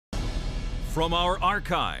From our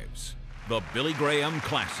archives, the Billy Graham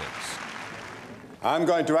Classics. I'm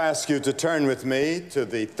going to ask you to turn with me to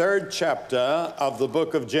the 3rd chapter of the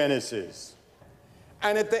book of Genesis.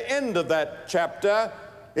 And at the end of that chapter,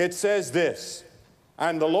 it says this,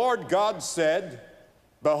 "And the Lord God said,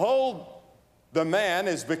 Behold, the man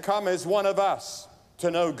is become as one of us,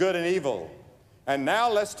 to know good and evil. And now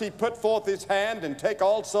lest he put forth his hand and take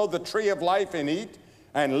also the tree of life and eat,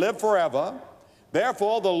 and live forever.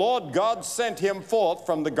 Therefore the Lord God sent him forth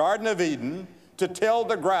from the Garden of Eden to till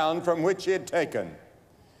the ground from which he had taken.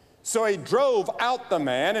 So he drove out the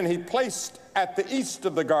man, and he placed at the east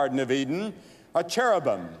of the Garden of Eden a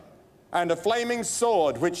cherubim and a flaming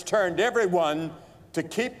sword, which turned every one to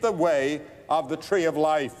keep the way of the tree of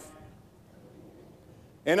life."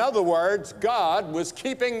 In other words, God was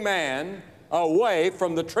keeping man away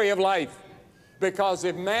from the tree of life, because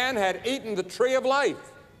if man had eaten the tree of life,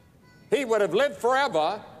 he would have lived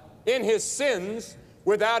forever in his sins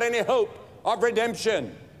without any hope of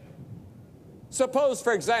redemption. Suppose,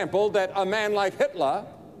 for example, that a man like Hitler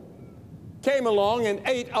came along and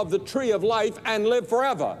ate of the tree of life and lived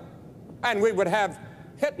forever, and we would have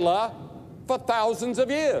Hitler for thousands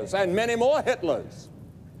of years and many more Hitlers,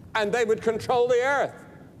 and they would control the earth.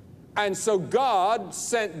 And so God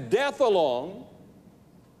sent death along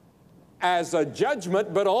as a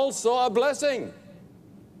judgment, but also a blessing,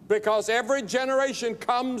 because every generation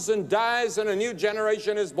comes and dies and a new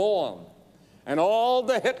generation is born. And all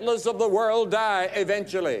the Hitlers of the world die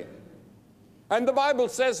eventually. And the Bible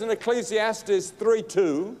says in Ecclesiastes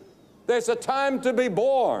 3:2, there's a time to be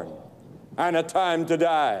born and a time to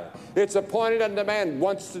die. It's appointed unto man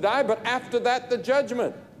once to die, but after that the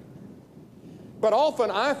judgment. But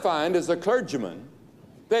often I find as a clergyman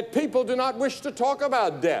that people do not wish to talk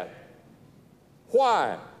about death.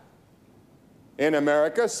 Why? In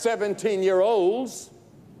America, 17-year-olds,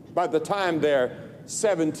 by the time they're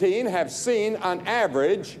 17, have seen an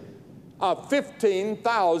average of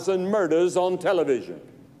 15,000 murders on television.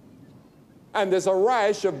 And there's a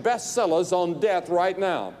rash of bestsellers on death right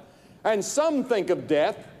now. And some think of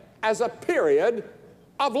death as a period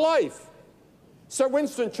of life. Sir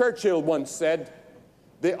Winston Churchill once said,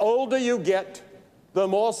 "The older you get, the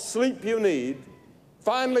more sleep you need.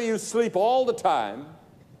 Finally, you sleep all the time.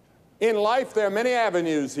 In life, there are many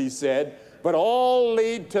avenues," he said, "but all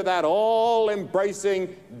lead to that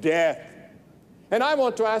all-embracing death." And I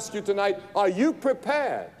want to ask you tonight, are you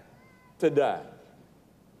prepared to die?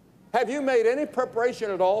 Have you made any preparation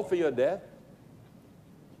at all for your death?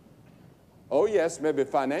 Oh, yes, maybe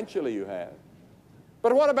financially you have.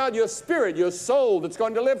 But what about your spirit, your soul that's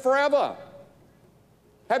going to live forever?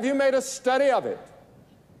 Have you made a study of it?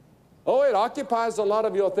 Oh, it occupies a lot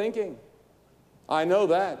of your thinking. I know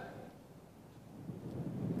that.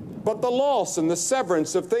 But the loss and the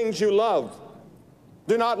severance of things you love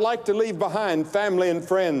do not like to leave behind family and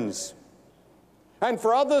friends. And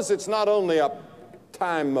for others, it's not only a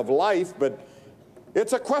time of life, but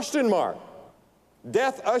it's a question mark.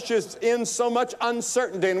 Death ushers in so much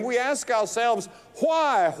uncertainty, and we ask ourselves,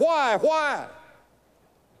 why?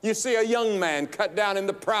 You see a young man cut down in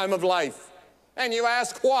the prime of life, and you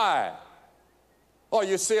ask why. Or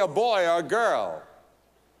you see a boy or a girl,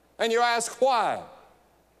 and you ask why.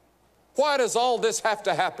 Why does all this have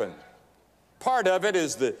to happen? Part of it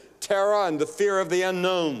is the terror and the fear of the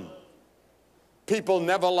unknown. People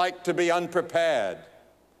never like to be unprepared.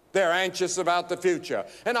 They're anxious about the future.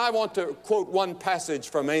 And I want to quote one passage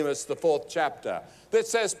from Amos, the 4th chapter, that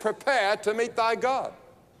says, "Prepare to meet thy God."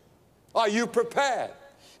 Are you prepared?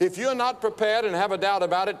 If you're not prepared and have a doubt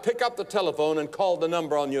about it, pick up the telephone and call the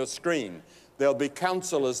number on your screen. There'll be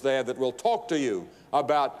counselors there that will talk to you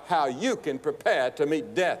about how you can prepare to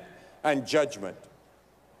meet death and judgment.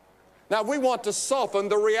 Now, we want to soften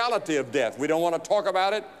the reality of death. We don't want to talk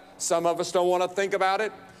about it. Some of us don't want to think about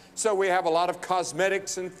it. So we have a lot of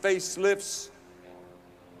cosmetics and facelifts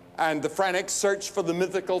and the frantic search for the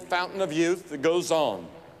mythical fountain of youth that goes on.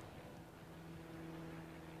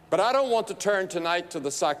 But I don't want to turn tonight to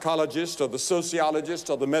the psychologist or the sociologist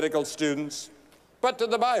or the medical students, but to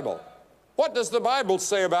the Bible. What does the Bible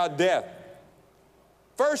say about death?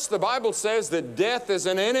 First, the Bible says that death is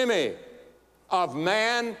an enemy of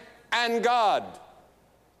man and God.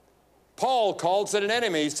 Paul calls it an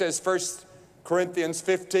enemy. He says, 1 Corinthians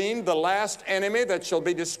 15, the last enemy that shall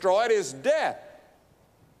be destroyed is death.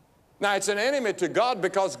 Now, it's an enemy to God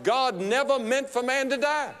because God never meant for man to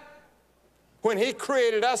die. When He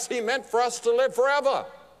created us, He meant for us to live forever.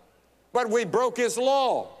 But we broke His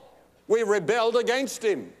law. We rebelled against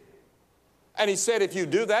Him. And He said, if you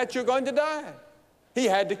do that, you're going to die. He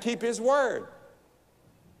had to keep His word.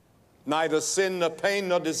 Neither sin, nor pain,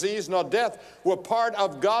 nor disease, nor death were part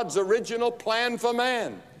of God's original plan for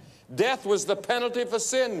man. Death was the penalty for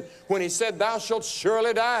sin when he said, "Thou shalt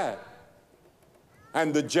surely die."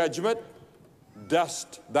 And the judgment,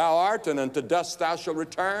 "Dust thou art, and unto dust thou shalt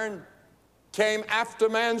return," came after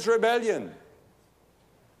man's rebellion.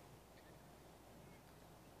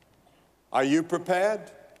 Are you prepared?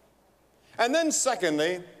 And then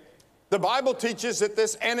secondly, the Bible teaches that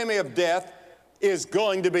this enemy of death is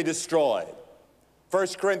going to be destroyed.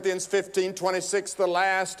 1 Corinthians 15:26, the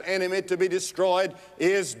last enemy to be destroyed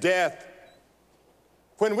is death.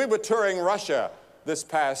 When we were touring Russia this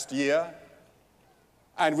past year,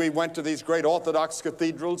 and we went to these great Orthodox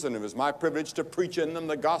cathedrals, and it was my privilege to preach in them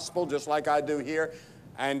the gospel just like I do here.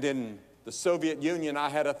 And in the Soviet Union, I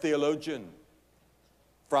had a theologian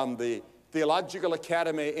from the Theological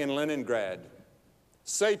Academy in Leningrad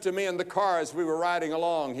say to me in the car as we were riding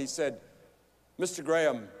along, he said, "Mr.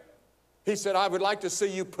 Graham," he said, "I would like to see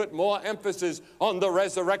you put more emphasis on the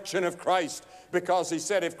resurrection of Christ, because," he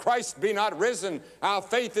said, "if Christ be not risen, our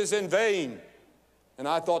faith is in vain." And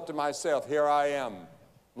I thought to myself, here I am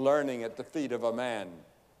learning at the feet of a man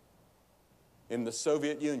in the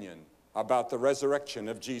Soviet Union about the resurrection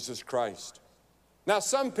of Jesus Christ. Now,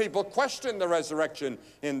 some people question the resurrection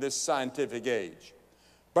in this scientific age,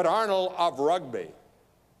 but Arnold of Rugby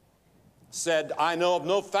said, "I know of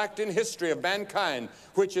no fact in history of mankind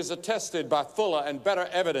which is attested by fuller and better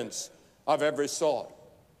evidence of every sort."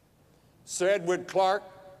 Sir Edward Clarke,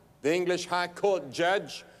 the English High Court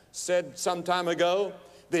judge, said some time ago,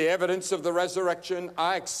 "The evidence of the resurrection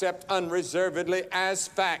I accept unreservedly as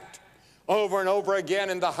fact." Over and over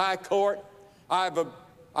again in the High Court,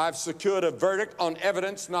 I've secured a verdict on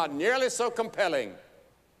evidence not nearly so compelling.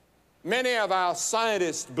 Many of our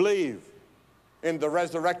scientists believe in the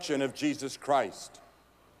resurrection of Jesus Christ.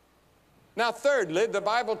 Now, thirdly, the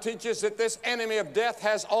Bible teaches that this enemy of death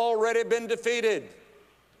has already been defeated.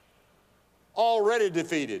 Already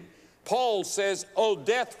defeated. Paul says, "O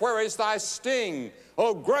death, where is thy sting?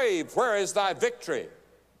 O grave, where is thy victory?"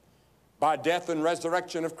 By death and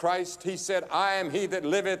resurrection of Christ, he said, "I am he that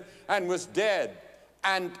liveth and was dead,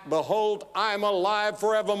 and behold, I am alive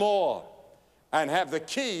forevermore, and have the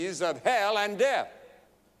keys of hell and death."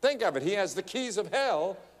 Think of it, he has the keys of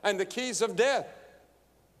hell and the keys of death.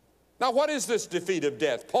 Now, what is this defeat of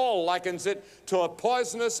death? Paul likens it to a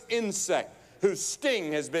poisonous insect whose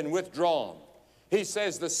sting has been withdrawn. He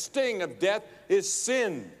says the sting of death is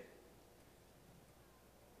sin.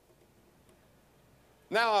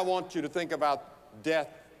 Now I want you to think about death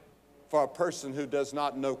for a person who does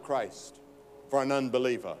not know Christ, for an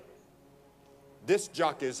unbeliever. Disc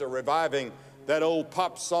jockeys are reviving that old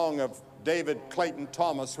pop song of David Clayton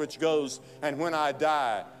Thomas, which goes, "And when I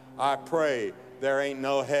die, I pray there ain't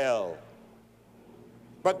no hell."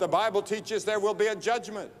 But the Bible teaches there will be a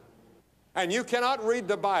judgment. And you cannot read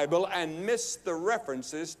the Bible and miss the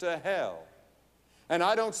references to hell. And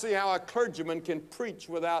I don't see how a clergyman can preach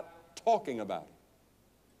without talking about it,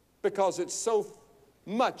 because it's so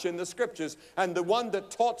much in the Scriptures, and the one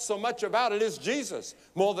that taught so much about it is Jesus,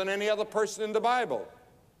 more than any other person in the Bible.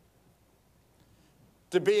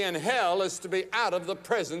 To be in hell is to be out of the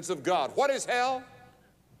presence of God. What is hell?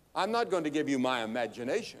 I'm not going to give you my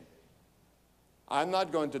imagination. I'm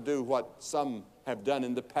not going to do what some have done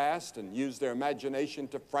in the past and use their imagination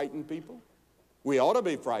to frighten people. We ought to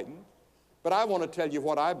be frightened. But I want to tell you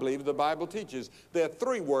what I believe the Bible teaches. There are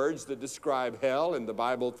three words that describe hell in the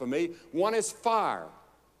Bible for me. One is fire.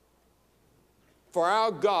 For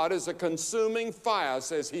our God is a consuming fire,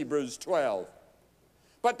 says Hebrews 12.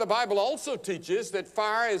 But the Bible also teaches that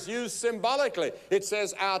fire is used symbolically. It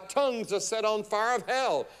says our tongues are set on fire of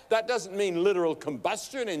hell. That doesn't mean literal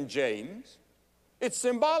combustion in James. It's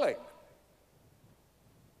symbolic.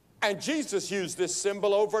 And Jesus used this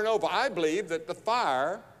symbol over and over. I believe that the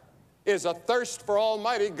fire is a thirst for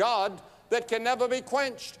Almighty God that can never be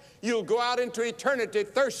quenched. You'll go out into eternity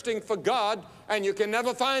thirsting for God, and you can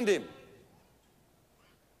never find Him.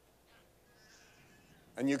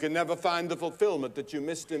 And you can never find the fulfillment that you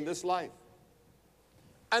missed in this life.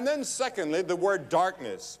 And then secondly, the word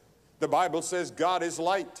darkness. The Bible says God is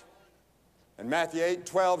light. And Matthew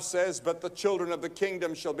 8:12 says, "But the children of the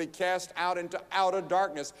kingdom shall be cast out into outer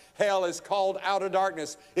darkness." Hell is called outer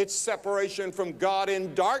darkness. It's separation from God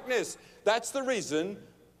in darkness. That's the reason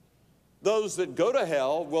those that go to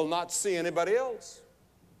hell will not see anybody else.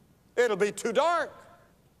 It'll be too dark.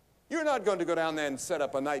 You're not going to go down there and set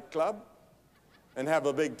up a nightclub and have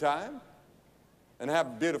a big time and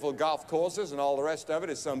have beautiful golf courses and all the rest of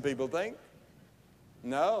it, as some people think.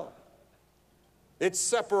 No. It's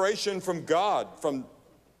separation from God, from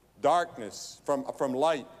darkness, from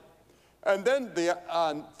light. And then the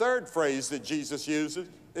third phrase that Jesus uses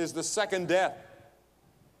is the second death.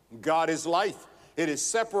 God is life. It is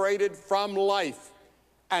separated from life.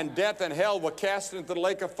 And death and hell were cast into the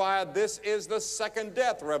lake of fire. This is the second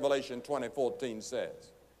death, Revelation 20:14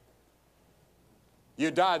 says.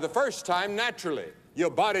 You die the first time naturally. Your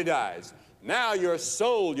body dies. Now your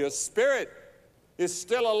soul, your spirit is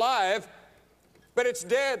still alive, but it's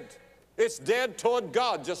dead. It's dead toward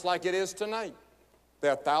God, just like it is tonight.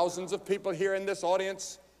 There are thousands of people here in this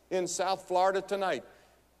audience in South Florida tonight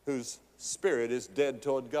whose spirit is dead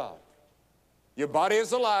toward God. Your body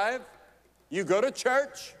is alive. You go to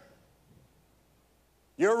church.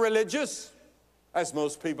 You're religious, as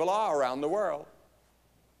most people are around the world.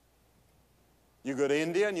 You go to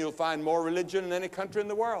India and you'll find more religion than any country in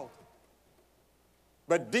the world.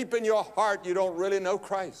 But deep in your heart, you don't really know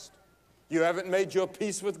Christ. You haven't made your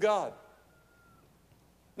peace with God.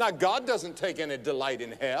 Now, God doesn't take any delight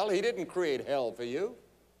in hell. He didn't create hell for you.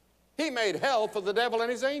 He made hell for the devil and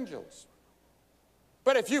his angels.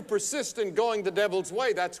 But if you persist in going the devil's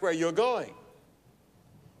way, that's where you're going.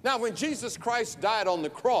 Now, when Jesus Christ died on the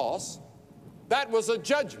cross, that was a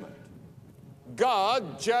judgment.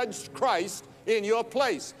 God judged Christ in your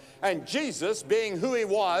place. And Jesus, being who he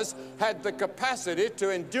was, had the capacity to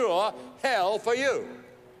endure hell for you.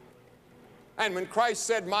 And when Christ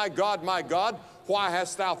said, my God, why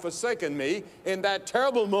hast thou forsaken me?" in that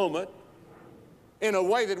terrible moment, in a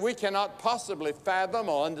way that we cannot possibly fathom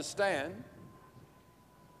or understand,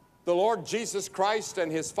 the Lord Jesus Christ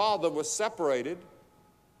and his Father were separated.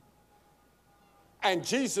 And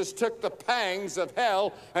Jesus took the pangs of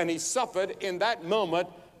hell, and he suffered in that moment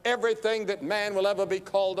everything that man will ever be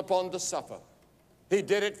called upon to suffer. He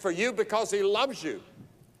did it for you because he loves you.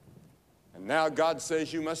 And now God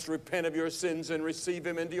says you must repent of your sins and receive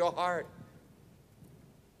him into your heart.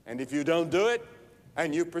 And if you don't do it,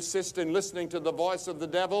 and you persist in listening to the voice of the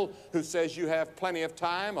devil who says you have plenty of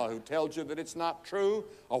time, or who tells you that it's not true,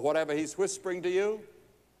 or whatever he's whispering to you,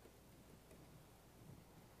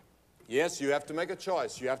 yes, you have to make a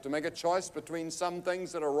choice. You have to make a choice between some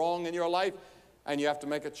things that are wrong in your life, and you have to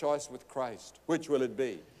make a choice with Christ. Which will it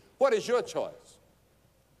be? What is your choice?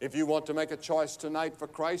 If you want to make a choice tonight for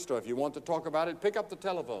Christ, or if you want to talk about it, pick up the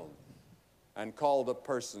telephone and call the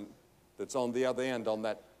person that's on the other end on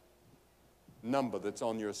that number that's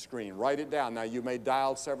on your screen. Write it down. Now, you may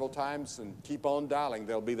dial several times and keep on dialing.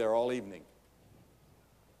 They'll be there all evening.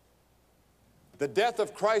 The death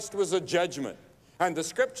of Christ was a judgment. And the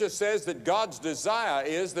scripture says that God's desire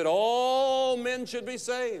is that all men should be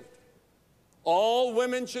saved. All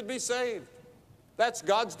women should be saved. That's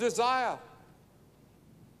God's desire.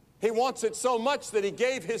 He wants it so much that he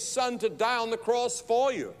gave his son to die on the cross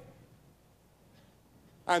for you.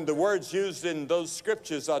 And the words used in those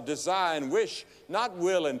scriptures are desire and wish, not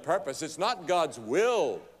will and purpose. It's not God's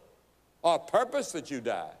will or purpose that you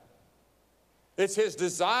die. It's his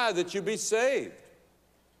desire that you be saved.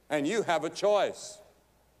 And you have a choice.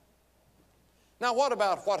 Now, what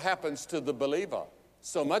about what happens to the believer?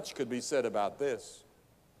 So much could be said about this.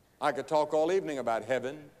 I could talk all evening about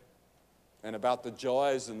heaven and about the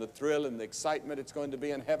joys and the thrill and the excitement it's going to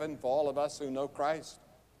be in heaven for all of us who know Christ.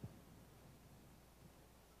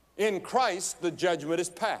 In Christ, the judgment is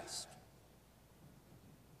past.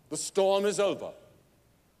 The storm is over.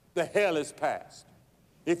 The hell is past.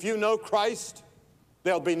 If you know Christ,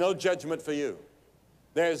 there'll be no judgment for you.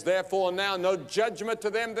 There's therefore now no judgment to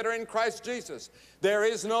them that are in Christ Jesus. There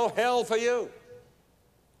is no hell for you.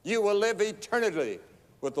 You will live eternally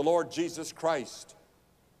with the Lord Jesus Christ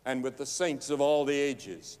and with the saints of all the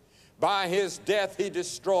ages. By his death, he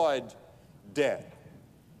destroyed death.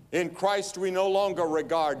 In Christ, we no longer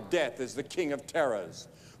regard death as the king of terrors.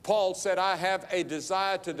 Paul said, I have a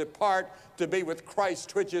desire to depart to be with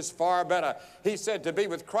Christ, which is far better. He said to be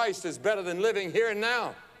with Christ is better than living here and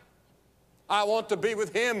now. I want to be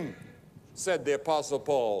with him, said the Apostle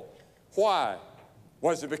Paul. Why?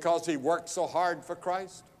 Was it because he worked so hard for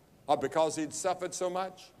Christ? Or because he'd suffered so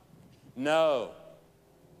much? No.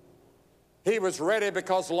 He was ready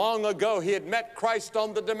because long ago he had met Christ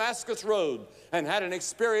on the Damascus Road and had an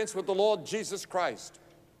experience with the Lord Jesus Christ.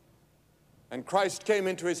 And Christ came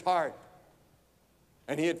into his heart.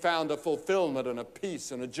 And he had found a fulfillment and a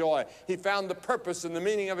peace and a joy. He found the purpose and the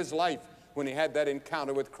meaning of his life when he had that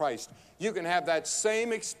encounter with Christ. You can have that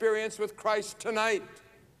same experience with Christ tonight,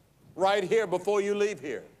 right here before you leave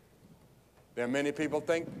here. There are many people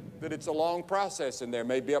think that it's a long process, and there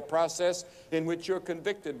may be a process in which you're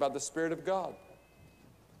convicted by the Spirit of God.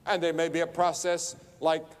 And there may be a process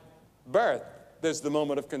like birth. There's the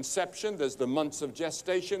moment of conception, there's the months of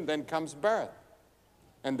gestation, then comes birth.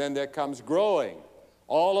 And then there comes growing.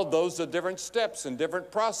 All of those are different steps and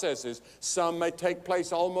different processes. Some may take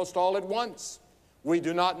place almost all at once. We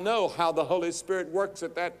do not know how the Holy Spirit works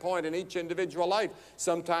at that point in each individual life.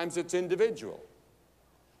 Sometimes it's individual.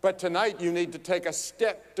 But tonight you need to take a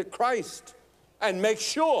step to Christ and make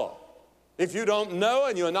sure. If you don't know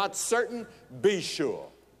and you're not certain, be sure.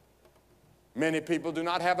 Many people do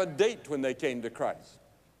not have a date when they came to Christ.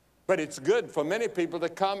 But it's good for many people to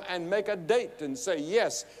come and make a date and say,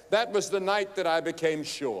 yes, that was the night that I became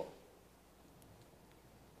sure.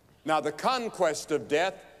 Now, the conquest of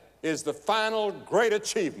death is the final great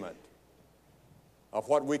achievement of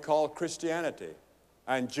what we call Christianity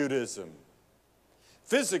and Judaism.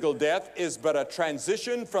 Physical death is but a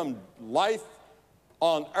transition from life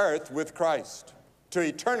on earth with Christ to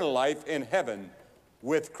eternal life in heaven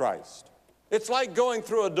with Christ. It's like going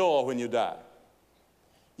through a door when you die.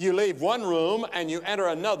 You leave one room and you enter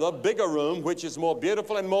another, bigger room, which is more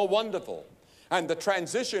beautiful and more wonderful. And the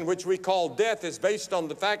transition, which we call death, is based on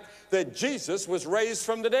the fact that Jesus was raised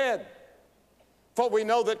from the dead. For we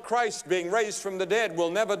know that Christ, being raised from the dead, will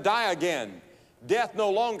never die again. Death no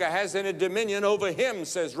longer has any dominion over him,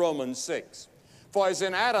 says Romans 6. For as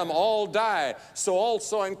in Adam all die, so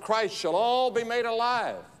also in Christ shall all be made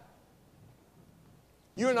alive.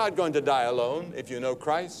 You're not going to die alone if you know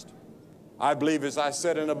Christ. I believe, as I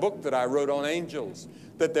said in a book that I wrote on angels,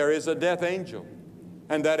 that there is a death angel.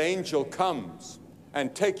 And that angel comes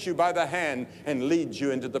and takes you by the hand and leads you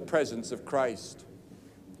into the presence of Christ.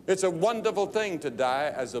 It's a wonderful thing to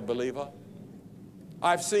die as a believer.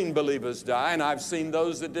 I've seen believers die, and I've seen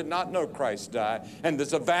those that did not know Christ die, and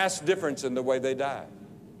there's a vast difference in the way they die.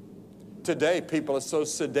 Today, people are so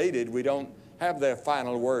sedated, we don't have their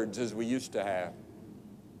final words as we used to have.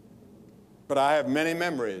 But I have many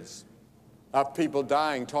memories of people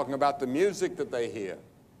dying, talking about the music that they hear,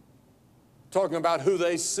 talking about who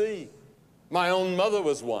they see. My own mother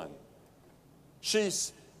was one. She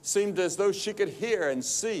seemed as though she could hear and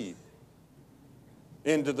see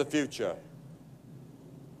into the future.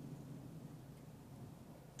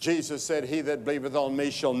 Jesus said, he that believeth on me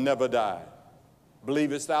shall never die.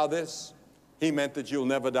 Believest thou this? He meant that you'll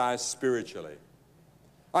never die spiritually.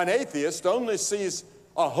 An atheist only sees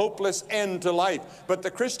a hopeless end to life, but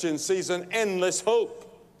the Christian sees an endless hope.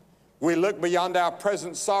 We look beyond our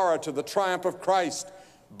present sorrow to the triumph of Christ.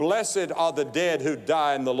 Blessed are the dead who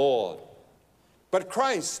die in the Lord. But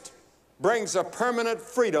Christ brings a permanent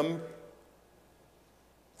freedom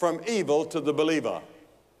from evil to the believer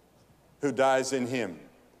who dies in him.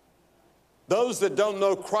 Those that don't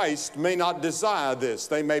know Christ may not desire this.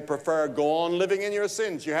 They may prefer go on living in your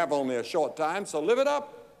sins. You have only a short time, so live it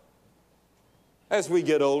up. As we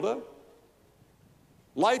get older,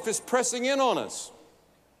 life is pressing in on us.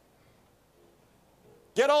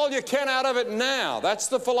 Get all you can out of it now. That's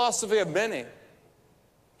the philosophy of many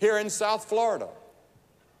here in South Florida,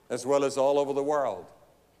 as well as all over the world.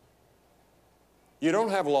 You don't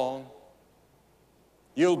have long.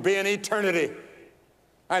 You'll be in eternity.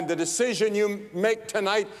 And the decision you make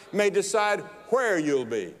tonight may decide where you'll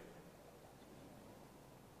be.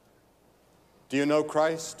 Do you know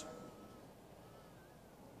Christ?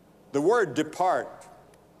 The word depart,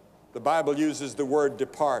 the Bible uses the word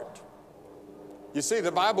depart. You see,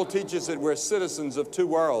 the Bible teaches that we're citizens of two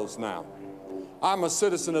worlds now. I'm a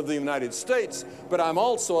citizen of the United States, but I'm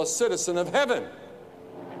also a citizen of heaven.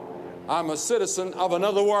 I'm a citizen of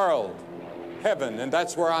another world, heaven, and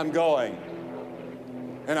that's where I'm going.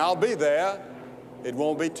 And I'll be there. It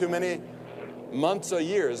won't be too many months or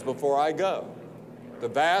years before I go. The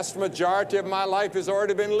vast majority of my life has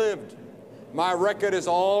already been lived. My record has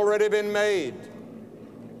already been made.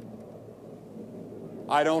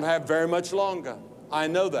 I don't have very much longer. I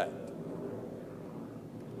know that.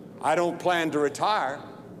 I don't plan to retire.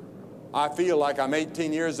 I feel like I'm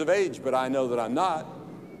 18 years of age, but I know that I'm not.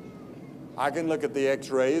 I can look at the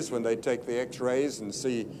x-rays when they take the x-rays and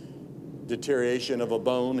see deterioration of a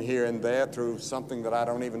bone here and there through something that I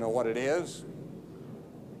don't even know what it is.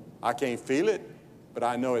 I can't feel it, but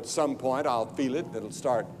I know at some point I'll feel it. It'll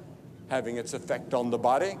start having its effect on the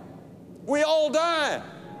body. We all die.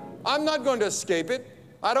 I'm not going to escape it.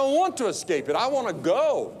 I don't want to escape it. I want to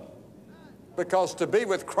go. Because to be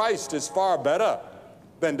with Christ is far better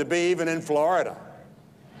than to be even in Florida.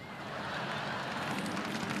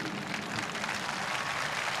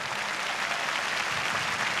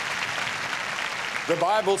 The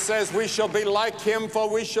Bible says we shall be like him, for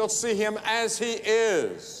we shall see him as he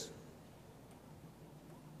is.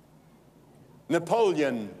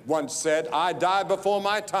 Napoleon once said, I die before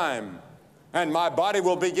my time, and my body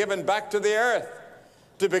will be given back to the earth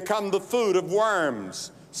to become the food of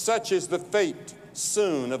worms. Such is the fate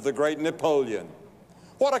soon of the great Napoleon.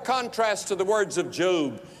 What a contrast to the words of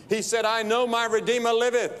Job. He said, I know my Redeemer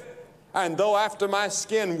liveth, and though after my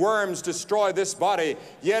skin worms destroy this body,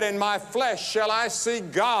 yet in my flesh shall I see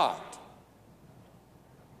God.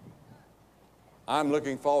 I'm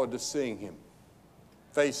looking forward to seeing Him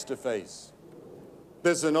face to face.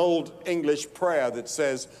 There's an old English prayer that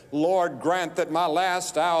says, Lord, grant that my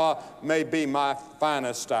last hour may be my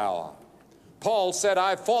finest hour. Paul said,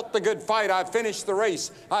 I've fought the good fight, I've finished the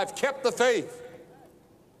race, I've kept the faith.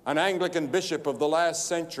 An Anglican bishop of the last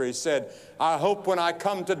century said, I hope when I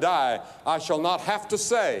come to die, I shall not have to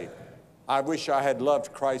say, I wish I had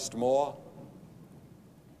loved Christ more.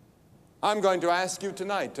 I'm going to ask you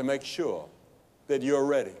tonight to make sure that you're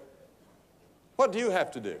ready. What do you have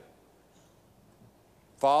to do?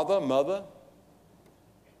 Father, mother,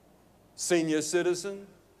 senior citizen,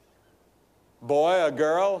 boy or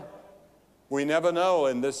girl, we never know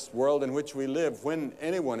in this world in which we live when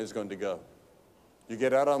anyone is going to go. You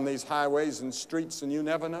get out on these highways and streets and you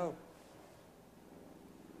never know.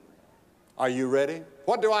 Are you ready?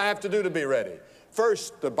 What do I have to do to be ready?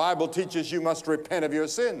 First, the Bible teaches you must repent of your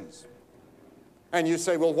sins. And you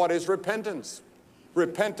say, well, what is repentance?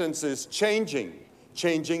 Repentance is changing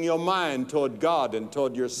your mind toward God and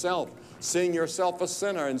toward yourself, seeing yourself a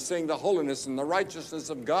sinner and seeing the holiness and the righteousness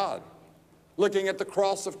of God, looking at the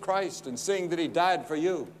cross of Christ and seeing that He died for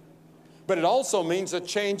you. But it also means a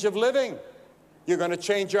change of living. You're going to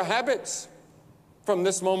change your habits from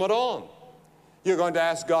this moment on. You're going to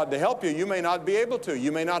ask God to help you. You may not be able to.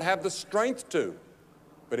 You may not have the strength to.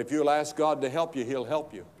 But if you'll ask God to help you, He'll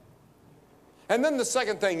help you. And then the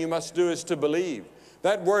second thing you must do is to believe.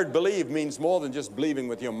 That word believe means more than just believing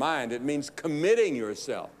with your mind. It means committing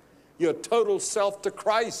yourself, your total self to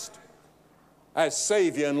Christ as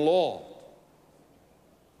Savior and Lord.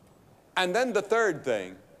 And then the third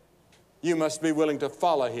thing, you must be willing to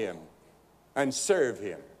follow Him and serve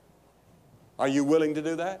Him. Are you willing to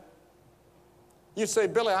do that? You say,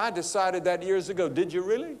 Billy, I decided that years ago. Did you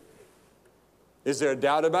really? Is there a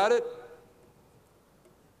doubt about it?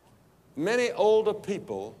 Many older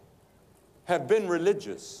people have been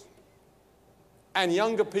religious, and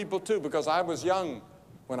younger people too, because I was young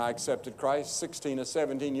when I accepted Christ, 16 or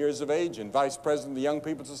 17 years of age, and vice president of the Young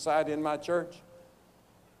People's Society in my church.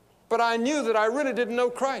 But I knew that I really didn't know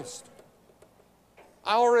Christ.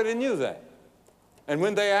 I already knew that. And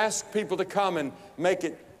when they asked people to come and make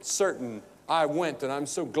it certain, I went, and I'm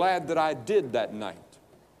so glad that I did that night.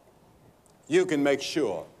 You can make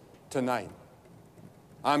sure tonight.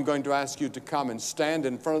 I'm going to ask you to come and stand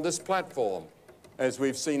in front of this platform, as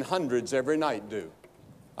we've seen hundreds every night do.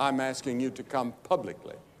 I'm asking you to come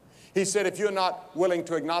publicly. He said, if you're not willing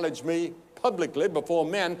to acknowledge me publicly before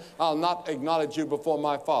men, I'll not acknowledge you before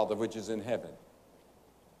my Father which is in heaven.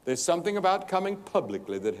 There's something about coming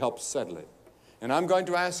publicly that helps settle it. And I'm going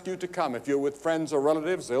to ask you to come. If you're with friends or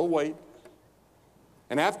relatives, they'll wait.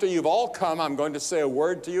 And after you've all come, I'm going to say a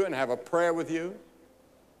word to you and have a prayer with you,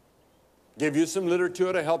 give you some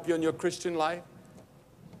literature to help you in your Christian life.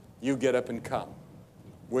 You get up and come.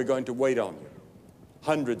 We're going to wait on you.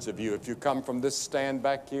 Hundreds of you. If you come from this stand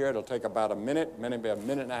back here, it'll take about a minute, maybe a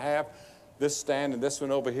minute and a half. This stand and this one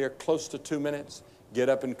over here, close to 2 minutes. Get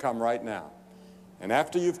up and come right now. And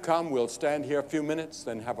after you've come, we'll stand here a few minutes,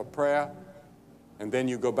 then have a prayer, and then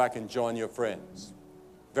you go back and join your friends.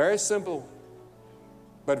 Very simple,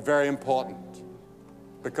 but very important,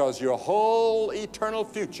 because your whole eternal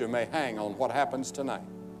future may hang on what happens tonight.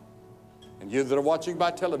 And you that are watching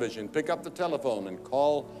by television, pick up the telephone and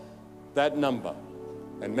call that number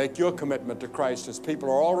and make your commitment to Christ, as people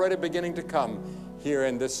are already beginning to come here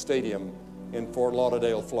in this stadium in Fort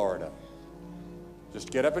Lauderdale, Florida.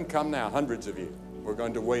 Just get up and come now, hundreds of you. We're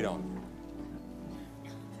going to wait on you.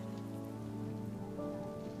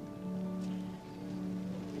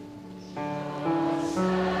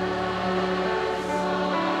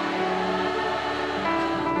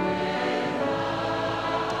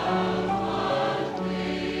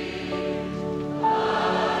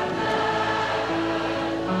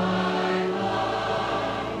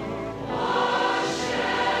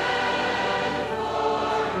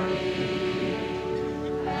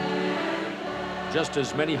 Just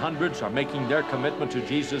as many hundreds are making their commitment to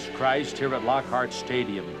Jesus Christ here at Lockhart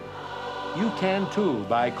Stadium, you can too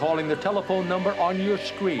by calling the telephone number on your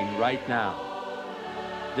screen right now.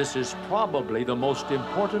 This is probably the most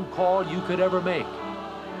important call you could ever make.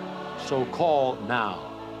 So call now.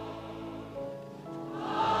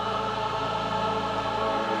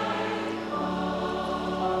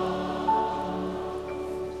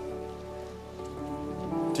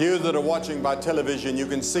 To you that are watching by television, you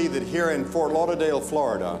can see that here in Fort Lauderdale,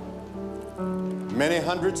 Florida, Many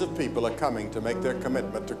hundreds of people are coming to make their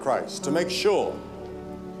commitment to Christ, to make sure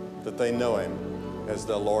that they know Him as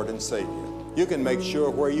their Lord and Savior. You can make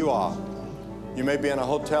sure where you are. You may be in a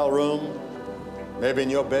hotel room, maybe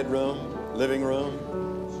in your bedroom, living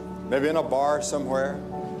room, maybe in a bar somewhere.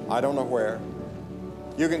 I don't know where.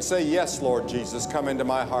 You can say, yes, Lord Jesus, come into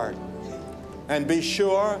my heart. And be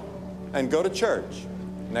sure and go to church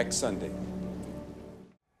next Sunday.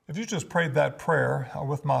 If you just prayed that prayer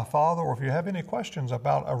with my Father, or if you have any questions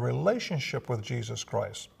about a relationship with Jesus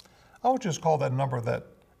Christ, I would just call that number that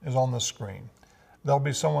is on the screen. There'll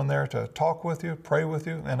be someone there to talk with you, pray with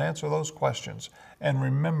you, and answer those questions. And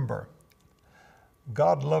remember,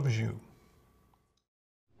 God loves you.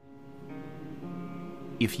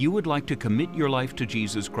 If you would like to commit your life to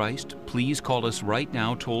Jesus Christ, please call us right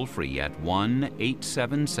now toll-free at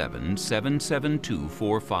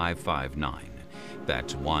 1-877-772-4559.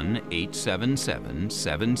 That's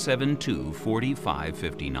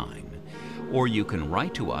 1-877-772-4559. Or you can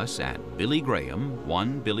write to us at Billy Graham,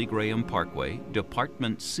 1 Billy Graham Parkway,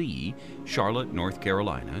 Department C, Charlotte, North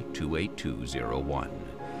Carolina, 28201.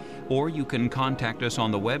 Or you can contact us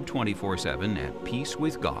on the web 24/7 at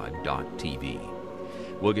peacewithgod.tv.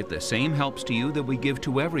 We'll get the same helps to you that we give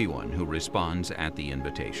to everyone who responds at the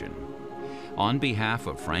invitation. On behalf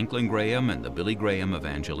of Franklin Graham and the Billy Graham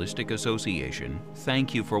Evangelistic Association,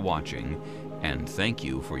 thank you for watching, and thank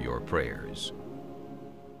you for your prayers.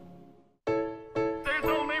 There's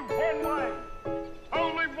only one way,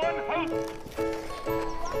 only one hope.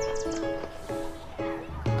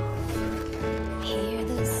 Hear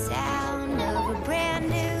the sound of a brand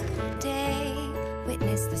new day.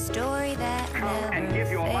 Witness the story that never And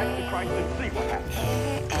give your life to Christ and see what happens.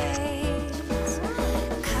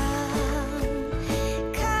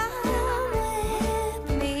 Come with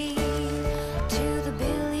me to the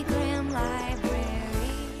Billy Graham Library.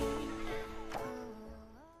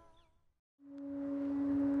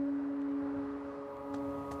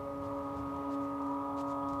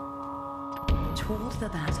 Toward the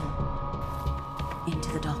battle,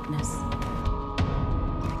 into the darkness.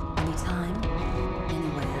 Anytime,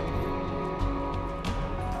 anywhere.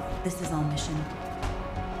 This is our mission.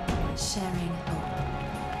 Sharing hope.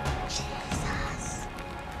 Jesus.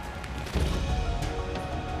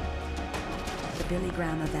 The Billy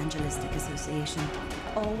Graham Evangelistic Association,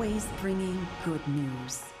 always bringing good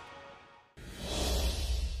news.